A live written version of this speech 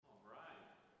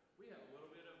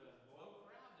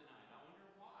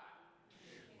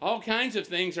All kinds of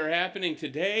things are happening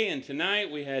today and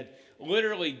tonight. We had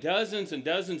literally dozens and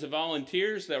dozens of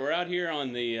volunteers that were out here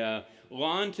on the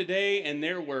lawn today, and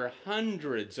there were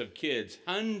hundreds of kids,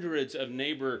 hundreds of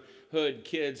neighborhood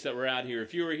kids that were out here.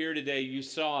 If you were here today, you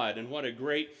saw it, and what a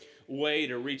great way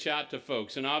to reach out to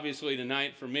folks. And obviously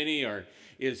tonight for many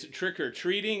is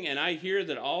trick-or-treating, and I hear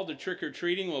that all the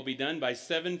trick-or-treating will be done by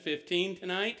 7:15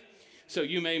 tonight. So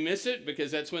you may miss it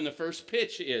because that's when the first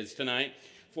pitch is tonight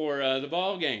for the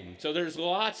ball game. So there's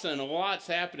lots and lots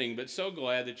happening, but so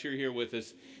glad that you're here with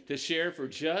us to share for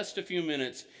just a few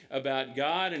minutes about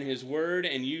God and His Word.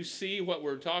 And you see what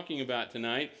we're talking about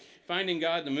tonight, Finding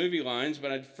God in the Movie Lines,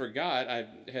 but I forgot. I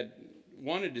had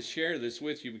wanted to share this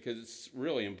with you because it's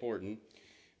really important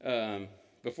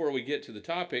before we get to the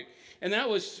topic. And that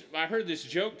was, I heard this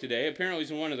joke today, apparently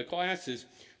it's in one of the classes.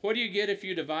 What do you get if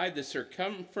you divide the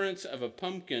circumference of a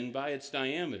pumpkin by its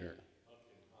diameter?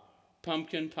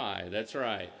 Pumpkin pie, that's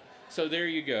right. So there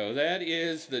you go. That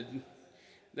is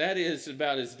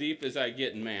about as deep as I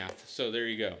get in math. So there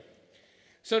you go.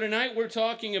 So tonight we're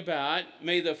talking about,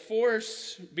 may the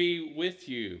force be with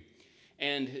you.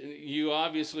 And you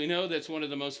obviously know that's one of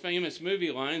the most famous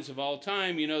movie lines of all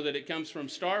time. You know that it comes from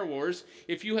Star Wars.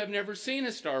 If you have never seen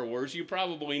a Star Wars, you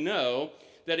probably know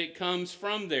that it comes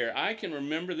from there. I can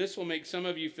remember, this will make some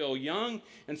of you feel young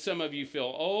and some of you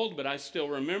feel old, but I still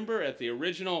remember at the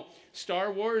original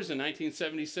Star Wars in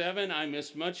 1977, I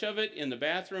missed much of it in the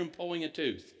bathroom pulling a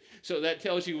tooth. So that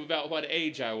tells you about what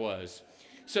age I was.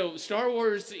 So Star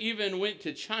Wars even went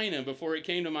to China before it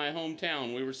came to my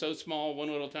hometown. We were so small,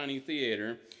 one little tiny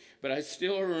theater. But I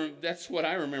still, that's what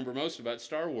I remember most about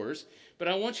Star Wars. But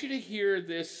I want you to hear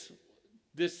this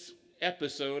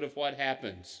episode of what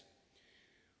happens.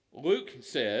 Luke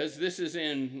says, this is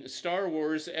in Star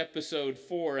Wars Episode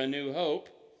 4, A New Hope.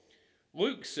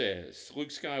 Luke says, Luke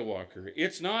Skywalker,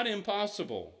 it's not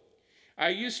impossible. I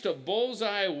used to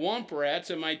bullseye womp rats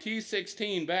in my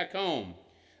T-16 back home.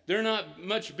 They're not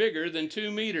much bigger than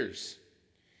 2 meters.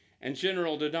 And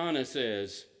General Dodonna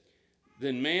says,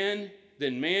 then man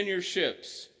your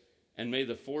ships, and may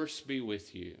the force be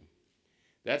with you.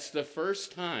 That's the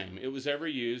first time it was ever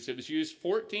used. It was used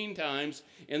 14 times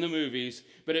in the movies,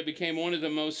 but it became one of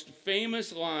the most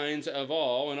famous lines of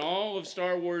all, in all of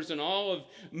Star Wars and all of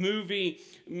movie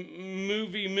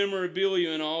memorabilia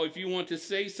and all. If you want to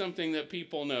say something that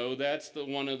people know, that's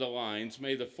one of the lines,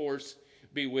 may the force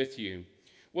be with you.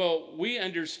 Well, we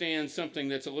understand something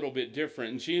that's a little bit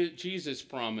different. Jesus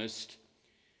promised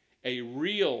a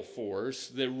real force,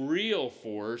 the real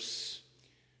force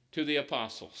to the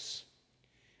apostles.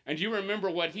 And you remember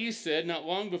what he said not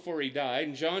long before he died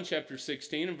in John chapter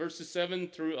 16 and verses 7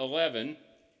 through 11.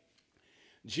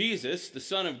 Jesus, the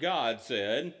Son of God,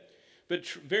 said, but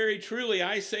very truly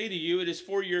I say to you, it is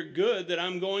for your good that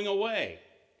I'm going away.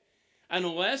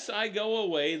 Unless I go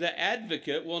away, the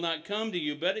advocate will not come to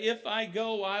you. But if I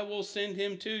go, I will send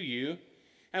him to you.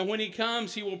 And when he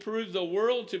comes, he will prove the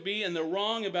world to be in the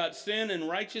wrong about sin and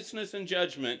righteousness and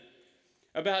judgment.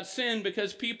 About sin,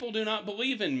 because people do not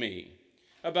believe in me.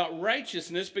 About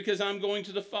righteousness, because I'm going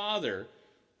to the Father,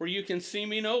 where you can see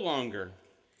me no longer.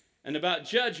 And about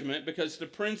judgment, because the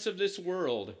prince of this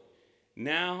world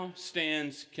now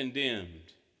stands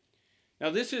condemned.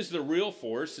 Now, this is the real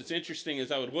force. It's interesting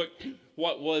as I would look,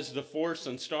 what was the force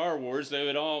in Star Wars?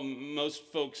 Most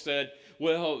folks said,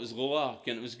 well, it was luck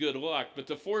and it was good luck. But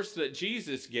the force that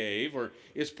Jesus gave or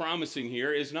is promising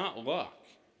here is not luck.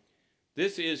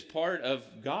 This is part of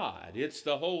God. It's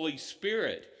the Holy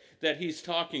Spirit that he's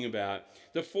talking about.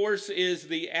 The force is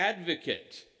the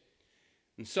advocate.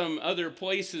 In some other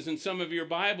places in some of your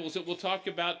Bibles, it will talk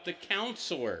about the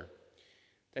counselor,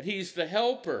 that he's the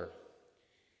helper.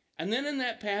 And then in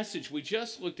that passage we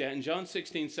just looked at in John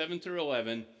 16, 7 through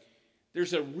 11,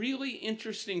 there's a really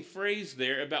interesting phrase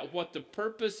there about what the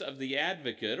purpose of the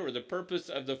advocate or the purpose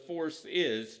of the force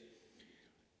is.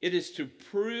 It is to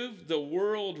prove the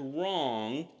world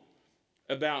wrong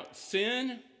about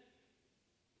sin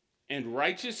and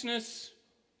righteousness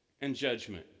and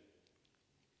judgment.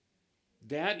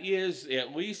 That is,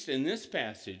 at least in this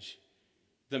passage,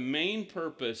 the main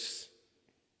purpose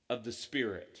of the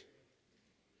Spirit.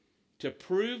 To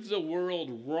prove the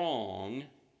world wrong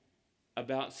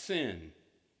about sin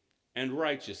and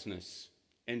righteousness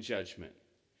and judgment.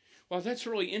 Well, that's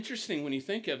really interesting when you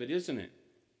think of it, isn't it?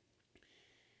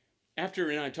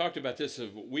 And I talked about this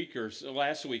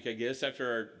last week, I guess,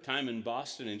 after our time in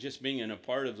Boston and just being in a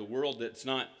part of the world that's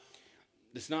not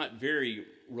very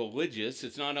religious.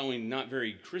 It's not only not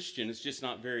very Christian, it's just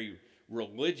not very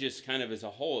religious kind of as a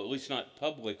whole, at least not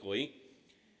publicly.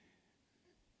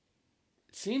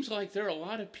 It seems like there are a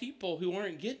lot of people who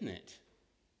aren't getting it.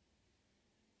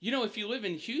 You know, if you live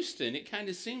in Houston, it kind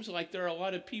of seems like there are a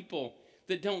lot of people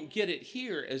that don't get it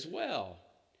here as well.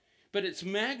 But it's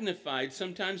magnified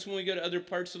sometimes when we go to other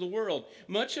parts of the world.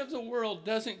 Much of the world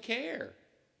doesn't care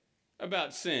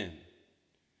about sin.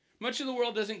 Much of the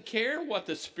world doesn't care what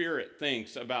the Spirit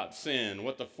thinks about sin,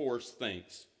 what the force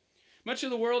thinks. Much of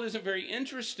the world isn't very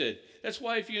interested. That's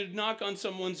why if you knock on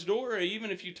someone's door, or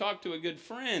even if you talk to a good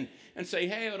friend and say,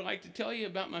 hey, I would like to tell you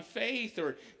about my faith,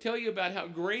 or tell you about how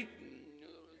great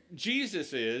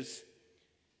Jesus is,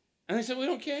 and they say, we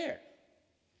don't care.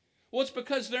 Well, it's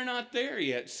because they're not there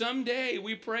yet. Someday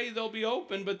we pray they'll be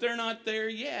open, but they're not there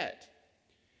yet.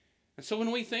 And so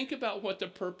when we think about what the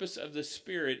purpose of the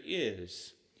Spirit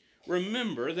is,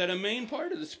 remember that a main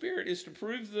part of the Spirit is to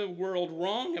prove the world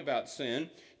wrong about sin,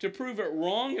 to prove it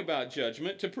wrong about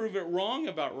judgment, to prove it wrong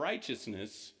about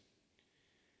righteousness,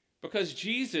 because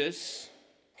Jesus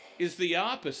is the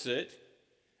opposite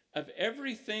of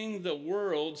everything the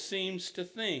world seems to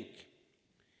think.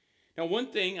 Now, one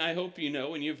thing I hope you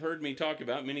know, and you've heard me talk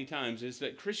about many times, is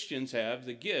that Christians have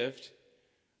the gift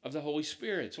of the Holy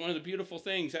Spirit. It's one of the beautiful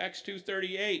things. Acts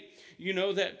 2:38, you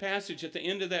know that passage at the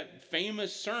end of that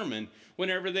famous sermon,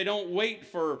 whenever they don't wait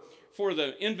for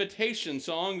the invitation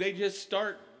song, they just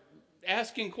start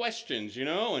asking questions, you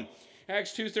know. And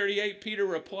Acts 2:38, Peter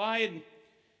replied,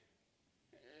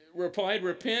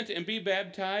 repent and be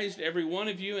baptized, every one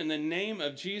of you, in the name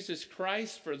of Jesus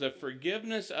Christ for the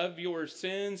forgiveness of your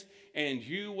sins, and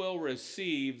you will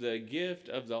receive the gift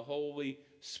of the Holy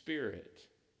Spirit.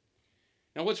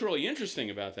 Now, what's really interesting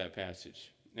about that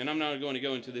passage, and I'm not going to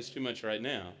go into this too much right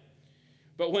now,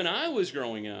 but when I was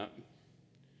growing up,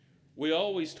 we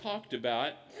always talked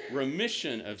about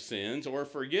remission of sins or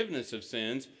forgiveness of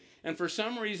sins, and for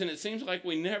some reason it seems like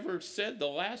we never said the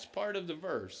last part of the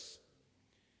verse.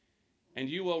 And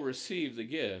you will receive the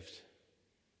gift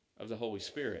of the Holy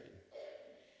Spirit.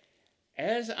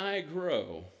 As I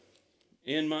grow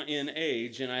in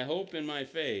age, and I hope in my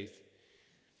faith,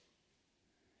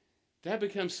 that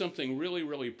becomes something really,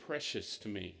 really precious to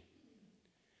me.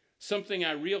 Something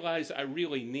I realize I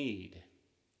really need.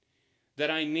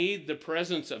 That I need the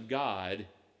presence of God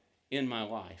in my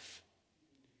life.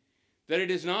 That it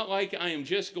is not like I am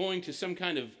just going to some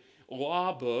kind of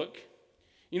law book.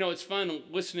 You know, it's fun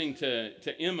listening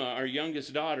to Emma, our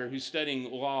youngest daughter, who's studying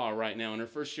law right now in her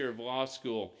first year of law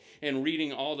school, and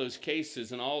reading all those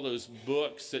cases and all those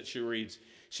books that she reads.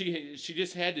 She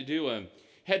just had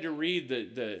to read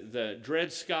the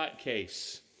Dred Scott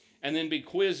case and then be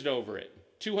quizzed over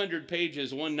it. 200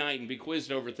 pages one night and be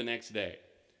quizzed over it the next day.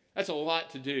 That's a lot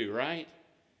to do, right?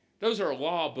 Those are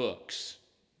law books.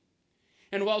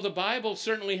 And while the Bible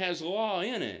certainly has law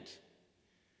in it,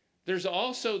 there's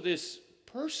also this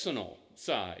personal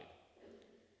side.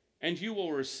 And you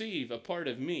will receive a part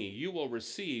of me. You will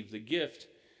receive the gift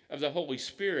of the Holy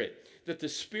Spirit, that the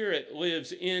Spirit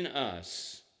lives in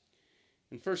us.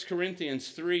 In 1 Corinthians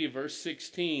 3, verse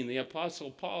 16, the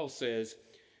Apostle Paul says,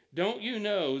 don't you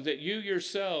know that you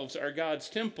yourselves are God's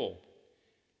temple,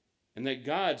 and that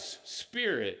God's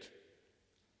Spirit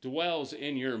dwells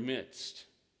in your midst?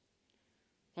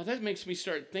 Well, that makes me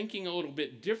start thinking a little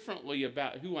bit differently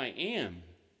about who I am.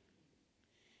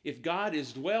 If God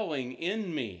is dwelling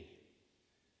in me,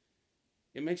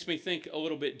 it makes me think a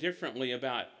little bit differently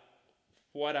about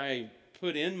what I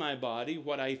put in my body,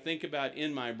 what I think about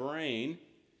in my brain,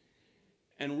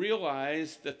 and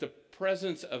realize that the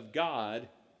presence of God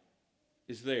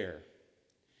is there.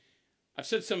 I've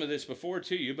said some of this before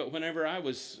to you, but whenever I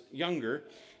was younger,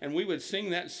 and we would sing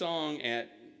that song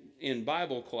in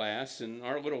Bible class, in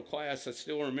our little class, I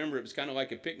still remember it was kind of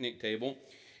like a picnic table.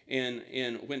 And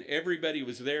when everybody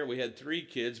was there, we had 3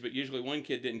 kids, but usually one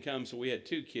kid didn't come, so we had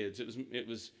 2 kids. It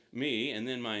was me, and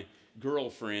then my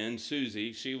girlfriend,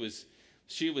 Susie. She was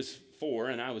 4,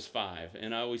 and I was 5.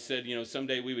 And I always said,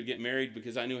 someday we would get married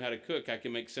because I knew how to cook. I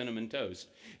could make cinnamon toast.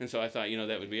 And so I thought,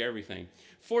 that would be everything.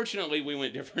 Fortunately, we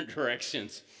went different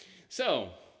directions.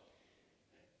 So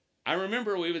I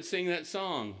remember we would sing that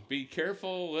song, be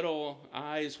careful, little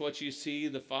eyes, what you see.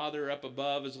 The Father up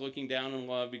above is looking down in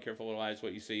love. Be careful, little eyes,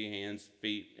 what you see, hands,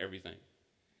 feet, everything.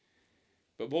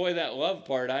 But boy, that love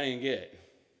part I didn't get.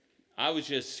 I was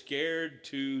just scared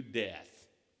to death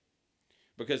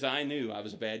because I knew I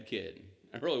was a bad kid.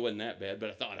 I really wasn't that bad,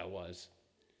 but I thought I was.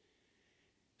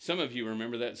 Some of you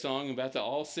remember that song about the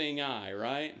all-seeing eye,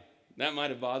 right? That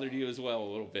might have bothered you as well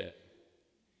a little bit.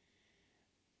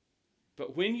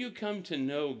 But when you come to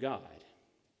know God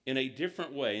in a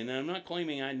different way, and I'm not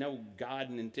claiming I know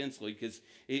God intensely because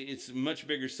it's a much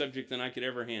bigger subject than I could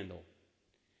ever handle,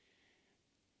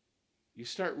 you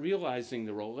start realizing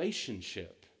the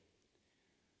relationship,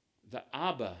 the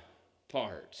Abba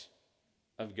part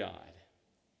of God.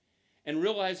 And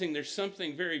realizing there's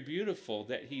something very beautiful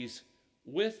that he's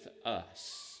with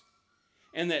us.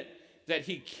 And that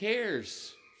he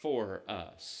cares for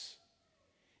us.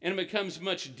 And it becomes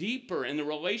much deeper, and the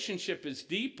relationship is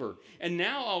deeper. And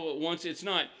now all at once, it's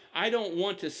not, I don't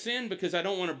want to sin because I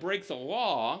don't want to break the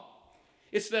law.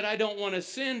 It's that I don't want to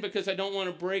sin because I don't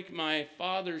want to break my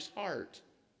Father's heart.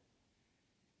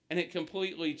 And it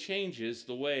completely changes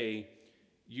the way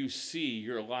you see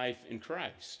your life in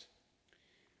Christ.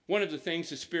 One of the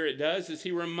things the Spirit does is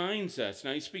he reminds us.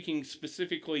 Now, he's speaking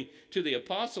specifically to the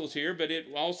apostles here, but it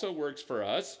also works for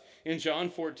us. In John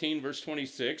 14, verse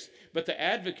 26, but the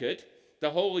advocate,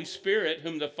 the Holy Spirit,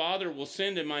 whom the Father will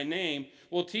send in my name,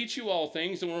 will teach you all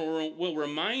things and will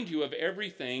remind you of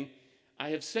everything I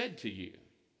have said to you.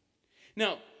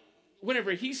 Now,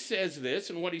 whenever he says this,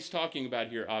 and what he's talking about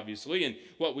here, obviously, and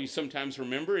what we sometimes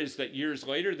remember is that years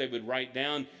later they would write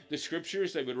down the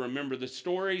scriptures, they would remember the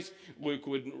stories.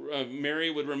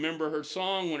 Mary would remember her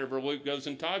song whenever Luke goes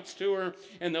and talks to her,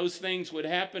 and those things would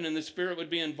happen, and the Spirit would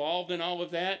be involved in all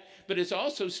of that. But it's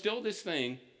also still this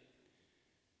thing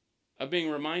of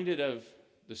being reminded of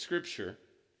the scripture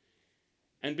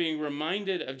and being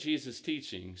reminded of Jesus'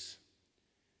 teachings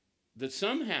that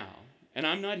somehow, and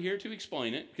I'm not here to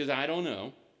explain it because I don't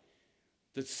know,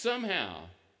 that somehow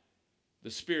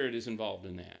the Spirit is involved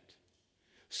in that.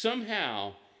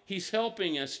 Somehow he's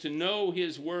helping us to know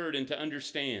his word and to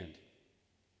understand.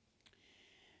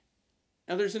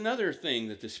 Now there's another thing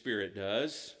that the Spirit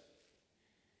does.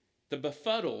 The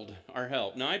befuddled are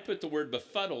helped. Now I put the word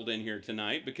befuddled in here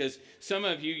tonight because some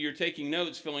of you, you're taking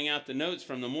notes, filling out the notes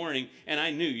from the morning, and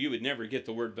I knew you would never get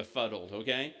the word befuddled,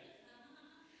 okay?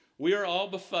 We are all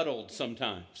befuddled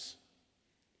sometimes.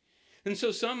 And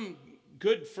so some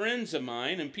good friends of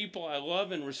mine and people I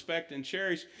love and respect and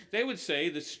cherish, they would say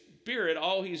the Spirit,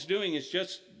 all he's doing is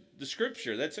just the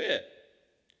scripture. That's it.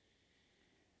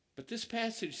 But this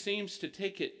passage seems to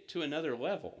take it to another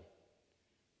level.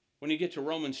 When you get to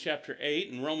Romans chapter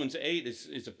 8, and Romans 8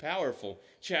 is a powerful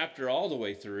chapter all the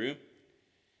way through.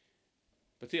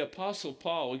 But the Apostle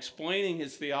Paul, explaining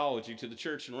his theology to the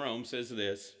church in Rome, says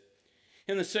this: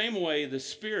 in the same way, the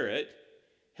Spirit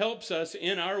helps us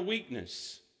in our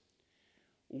weakness.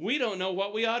 We don't know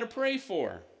what we ought to pray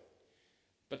for,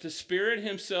 but the Spirit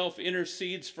himself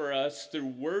intercedes for us through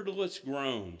wordless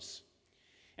groans.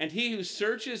 And he who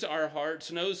searches our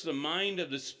hearts knows the mind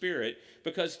of the Spirit,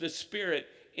 because the Spirit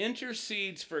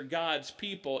intercedes for God's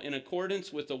people in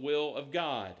accordance with the will of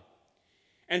God.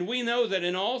 And we know that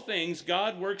in all things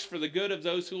God works for the good of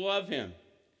those who love him,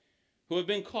 who have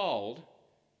been called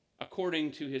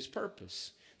according to his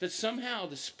purpose. That somehow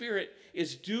the Spirit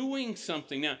is doing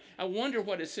something. Now, I wonder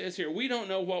what it says here. We don't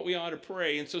know what we ought to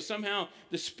pray, and so somehow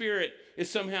the Spirit is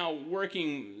somehow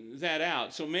working that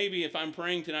out. So maybe if I'm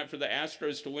praying tonight for the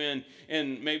Astros to win,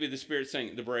 and maybe the Spirit's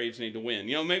saying the Braves need to win.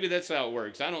 You know, maybe that's how it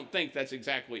works. I don't think that's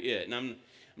exactly it. And I'm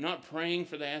not praying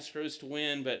for the Astros to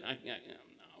win, but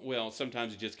well,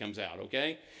 sometimes it just comes out,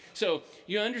 okay? So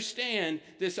you understand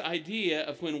this idea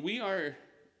of when we are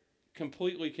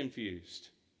completely confused,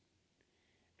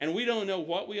 and we don't know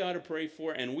what we ought to pray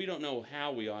for, and we don't know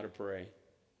how we ought to pray,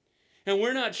 and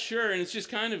we're not sure, and it's just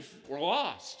kind of, we're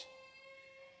lost.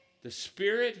 The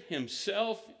Spirit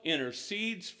himself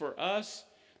intercedes for us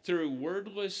through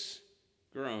wordless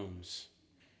groans.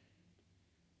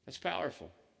 That's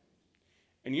powerful.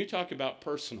 And you talk about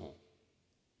personal.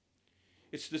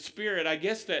 It's the Spirit, I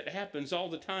guess that happens all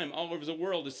the time, all over the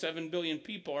world. The 7 billion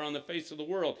people are on the face of the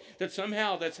world. That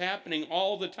somehow that's happening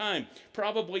all the time.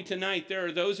 Probably tonight there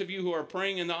are those of you who are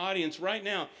praying in the audience right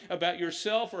now about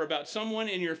yourself or about someone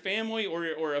in your family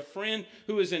or a friend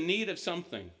who is in need of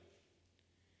something.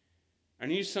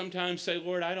 And you sometimes say,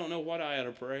 Lord, I don't know what I ought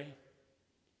to pray.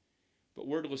 But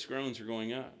wordless groans are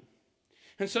going up.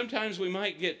 And sometimes we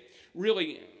might get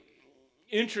really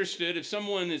interested if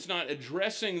someone is not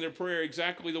addressing their prayer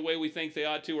exactly the way we think they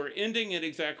ought to, or ending it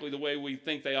exactly the way we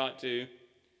think they ought to.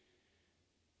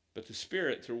 But the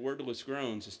Spirit, through wordless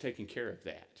groans, is taking care of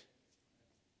that.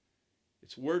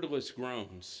 It's wordless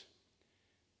groans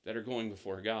that are going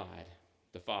before God,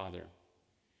 the Father.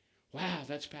 Wow,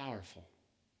 that's powerful.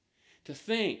 To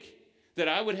think that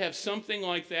I would have something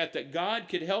like that, that God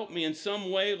could help me in some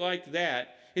way like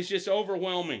that, is just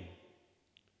overwhelming.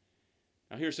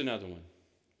 Now here's another one.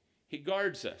 He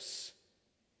guards us.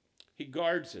 He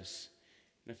guards us.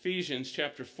 In Ephesians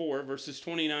chapter 4, verses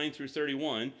 29 through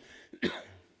 31,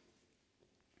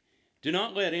 do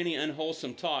not let any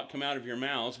unwholesome talk come out of your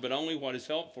mouths, but only what is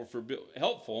helpful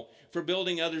for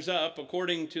building others up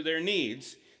according to their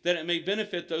needs, that it may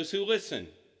benefit those who listen.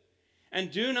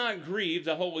 And do not grieve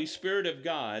the Holy Spirit of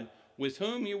God, with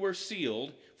whom you were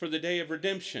sealed for the day of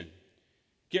redemption.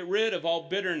 Get rid of all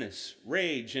bitterness,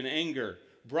 rage, and anger,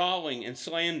 brawling and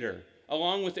slander,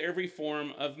 along with every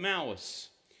form of malice.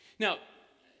 Now,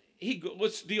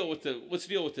 let's deal with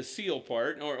the seal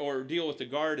part, or deal with the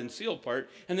guard and seal part,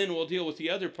 and then we'll deal with the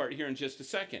other part here in just a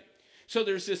second. So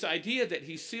there's this idea that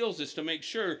he seals us to make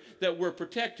sure that we're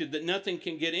protected, that nothing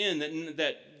can get in,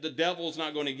 that the devil's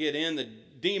not going to get in, the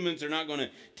demons are not going to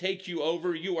take you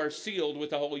over. You are sealed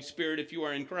with the Holy Spirit if you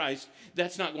are in Christ.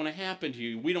 That's not going to happen to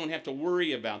you. We don't have to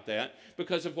worry about that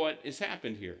because of what has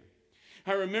happened here.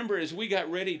 I remember as we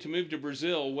got ready to move to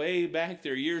Brazil way back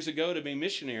there years ago to be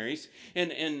missionaries,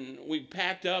 and we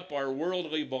packed up our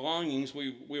worldly belongings.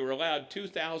 We were allowed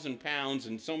 2,000 pounds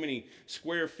and so many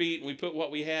square feet, and we put what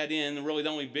we had in. And really the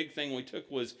only big thing we took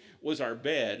was our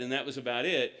bed, and that was about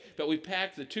it. But we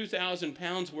packed the 2,000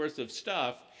 pounds worth of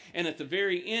stuff, and at the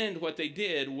very end what they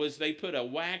did was they put a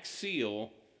wax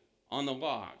seal on the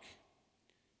lock,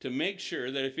 to make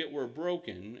sure that if it were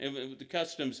broken, if the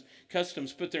customs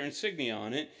put their insignia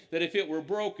on it, that if it were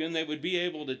broken, they would be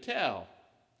able to tell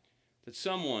that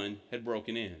someone had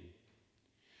broken in.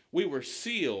 We were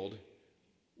sealed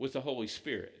with the Holy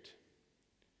Spirit.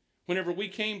 Whenever we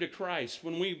came to Christ,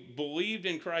 when we believed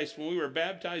in Christ, when we were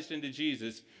baptized into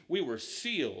Jesus, we were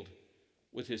sealed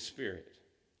with His Spirit.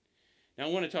 Now I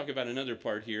want to talk about another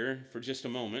part here for just a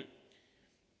moment.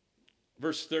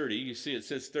 Verse 30, you see it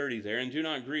says 30 there, and do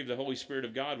not grieve the Holy Spirit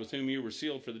of God, with whom you were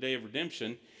sealed for the day of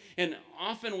redemption. And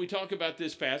often we talk about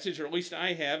this passage, or at least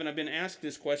I have, and I've been asked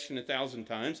this question 1,000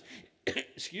 times.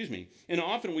 Excuse me. And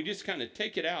often we just kind of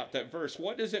take it out, that verse.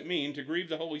 What does it mean to grieve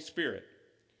the Holy Spirit?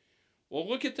 Well,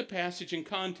 look at the passage in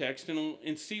context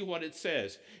and see what it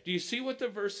says. Do you see what the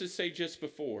verses say just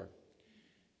before?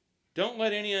 Don't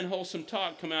let any unwholesome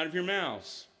talk come out of your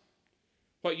mouths.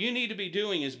 What you need to be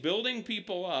doing is building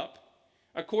people up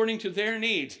according to their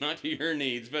needs, not to your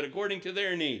needs, but according to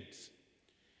their needs,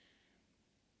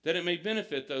 that it may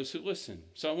benefit those who listen.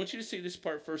 So I want you to see this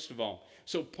part first of all.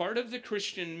 So part of the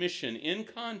Christian mission in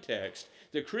context,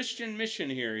 the Christian mission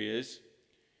here is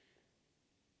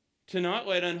to not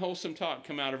let unwholesome talk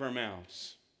come out of our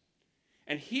mouths.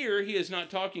 And here he is not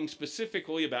talking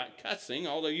specifically about cussing,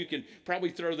 although you can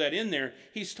probably throw that in there.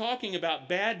 He's talking about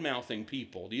bad-mouthing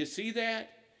people. Do you see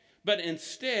that? But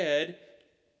instead,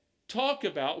 talk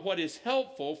about what is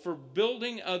helpful for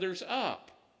building others up.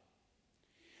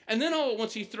 And then all at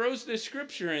once he throws this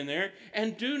scripture in there,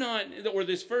 and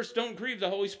this verse, don't grieve the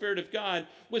Holy Spirit of God,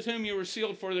 with whom you were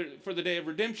sealed for the day of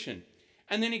redemption.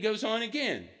 And then he goes on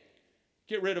again.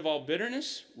 Get rid of all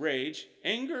bitterness, rage,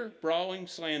 anger, brawling,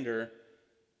 slander,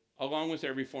 along with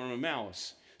every form of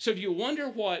malice. So do you wonder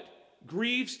what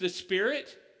grieves the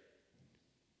Spirit?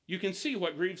 You can see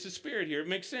what grieves the Spirit here. It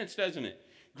makes sense, doesn't it?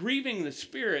 Grieving the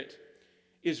Spirit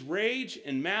is rage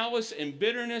and malice and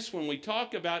bitterness when we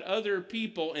talk about other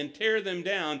people and tear them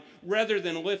down rather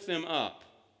than lift them up.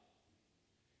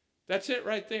 That's it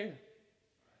right there.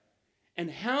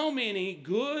 And how many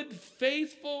good,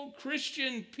 faithful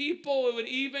Christian people would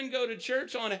even go to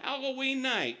church on Halloween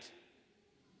night?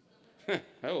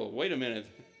 Oh, wait a minute.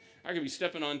 I could be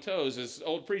stepping on toes, as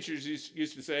old preachers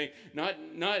used to say. Not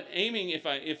aiming,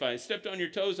 if I stepped on your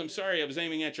toes, I'm sorry, I was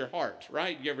aiming at your heart,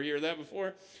 right? You ever hear that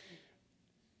before?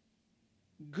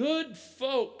 Good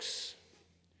folks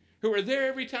who are there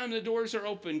every time the doors are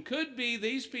open could be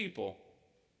these people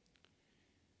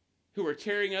who are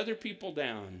tearing other people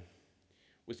down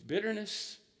with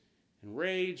bitterness and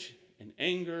rage and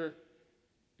anger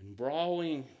and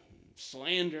brawling, and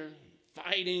slander,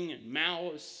 fighting and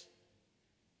malice.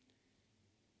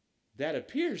 That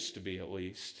appears to be, at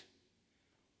least,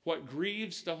 what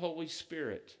grieves the Holy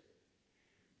Spirit.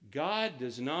 God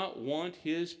does not want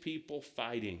His people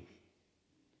fighting.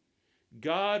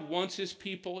 God wants His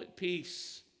people at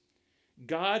peace.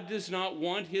 God does not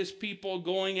want His people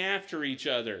going after each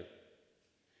other.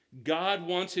 God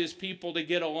wants His people to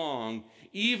get along,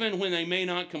 even when they may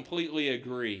not completely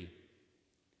agree.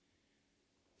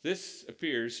 This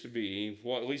appears to be,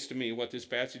 at least to me, what this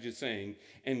passage is saying,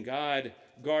 and God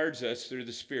guards us through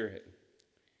the Spirit.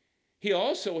 He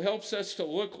also helps us to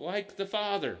look like the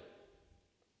Father.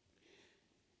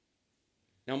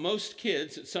 Now, most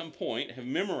kids at some point have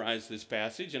memorized this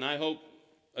passage, and I hope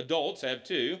adults have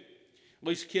too. At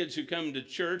least kids who come to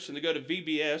church and they go to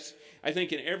VBS. I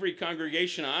think in every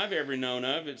congregation I've ever known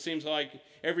of, it seems like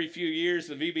every few years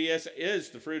the VBS is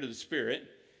the fruit of the Spirit.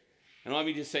 And let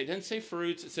me just say, it doesn't say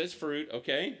fruits, it says fruit,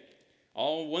 okay?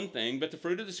 All one thing, but the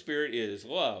fruit of the Spirit is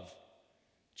love,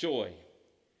 joy,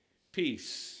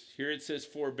 peace. Here it says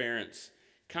forbearance,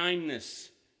 kindness,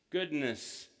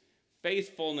 goodness,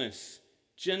 faithfulness,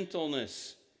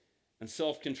 gentleness, and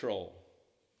self-control.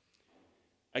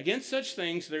 Against such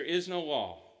things there is no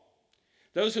law.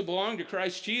 Those who belong to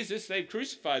Christ Jesus, they've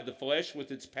crucified the flesh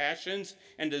with its passions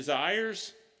and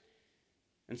desires.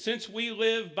 And since we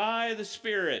live by the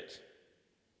Spirit,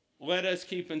 let us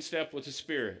keep in step with the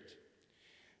Spirit.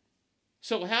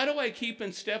 So how do I keep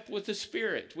in step with the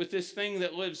Spirit, with this thing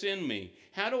that lives in me?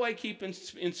 How do I keep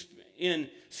in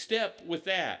step with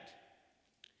that?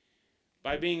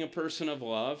 By being a person of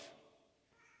love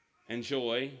and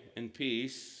joy and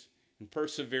peace and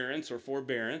perseverance or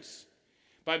forbearance.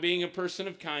 By being a person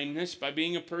of kindness, by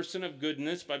being a person of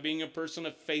goodness, by being a person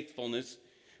of faithfulness,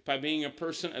 by being a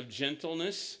person of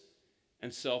gentleness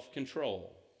and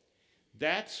self-control.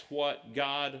 That's what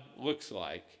God looks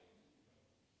like.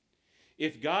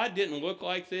 If God didn't look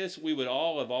like this, we would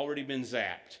all have already been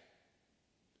zapped.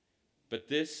 But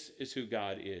this is who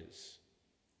God is.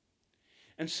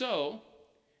 And so,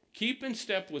 keep in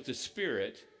step with the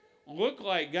Spirit, look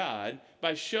like God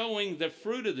by showing the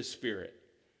fruit of the Spirit.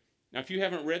 Now, if you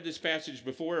haven't read this passage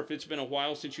before, if it's been a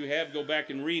while since you have, go back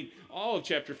and read all of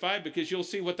chapter 5 because you'll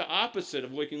see what the opposite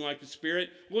of looking like the Spirit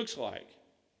looks like.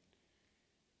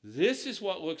 This is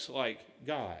what looks like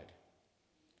God.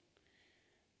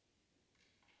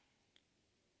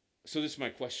 So this is my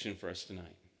question for us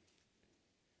tonight.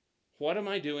 What am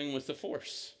I doing with the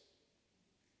force?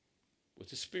 With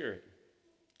the Spirit?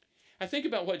 I think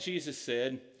about what Jesus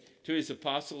said to his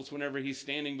apostles whenever he's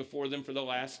standing before them for the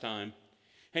last time.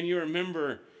 And you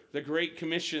remember the great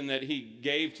commission that he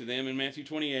gave to them in Matthew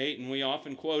 28, and we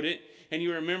often quote it. And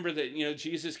you remember that,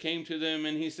 Jesus came to them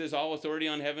and he says, all authority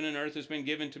on heaven and earth has been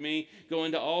given to me. Go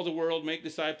into all the world, make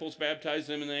disciples, baptize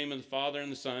them in the name of the Father and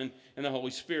the Son and the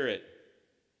Holy Spirit.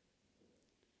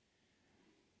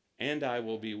 And I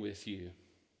will be with you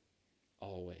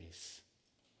always.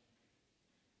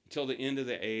 Until the end of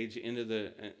the age, end of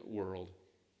the world.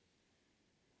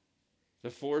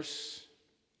 The force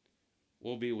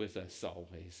will be with us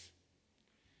always.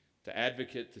 The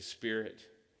advocate, the Spirit,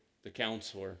 the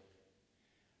counselor.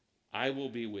 I will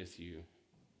be with you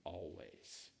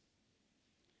always.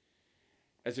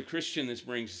 As a Christian, this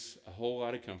brings a whole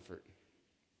lot of comfort.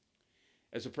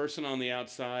 As a person on the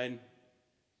outside,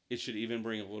 it should even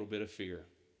bring a little bit of fear.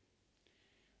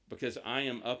 Because I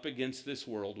am up against this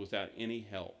world without any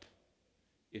help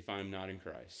if I'm not in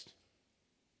Christ.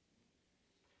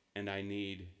 And I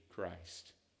need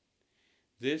Christ.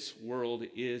 This world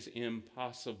is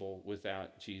impossible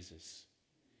without Jesus.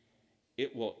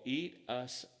 It will eat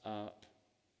us up.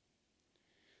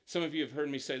 Some of you have heard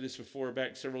me say this before,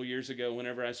 back several years ago,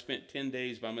 whenever I spent 10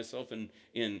 days by myself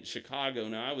in Chicago.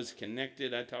 Now, I was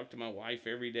connected. I talked to my wife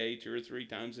every day, 2 or 3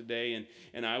 times a day,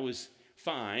 and I was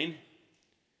fine.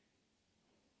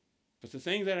 But the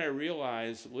thing that I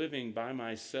realized living by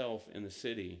myself in the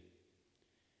city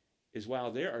is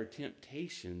while there are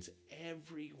temptations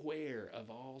everywhere of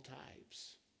all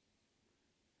types,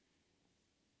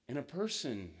 and a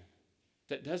person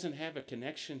that doesn't have a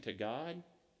connection to God,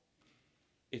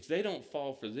 if they don't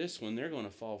fall for this one, they're going to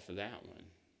fall for that one.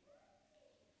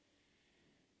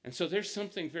 And so there's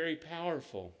something very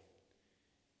powerful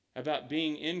about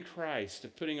being in Christ,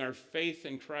 of putting our faith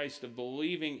in Christ, of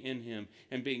believing in him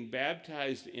and being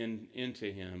baptized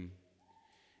into him.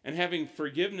 And having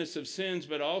forgiveness of sins,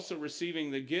 but also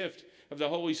receiving the gift of the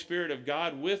Holy Spirit of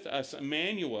God with us,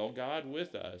 Emmanuel, God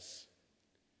with us,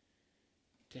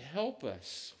 to help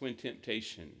us when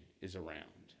temptation is around.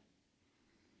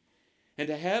 And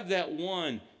to have that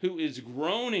one who is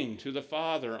groaning to the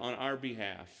Father on our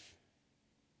behalf.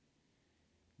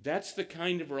 That's the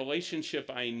kind of relationship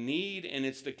I need, and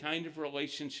it's the kind of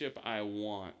relationship I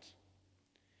want.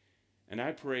 And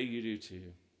I pray you do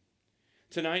too.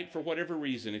 Tonight, for whatever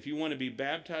reason, if you want to be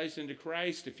baptized into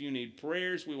Christ, if you need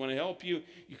prayers, we want to help you.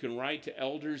 You can write to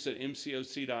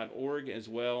elders@mcoc.org as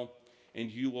well, and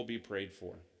you will be prayed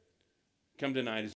for. Come tonight.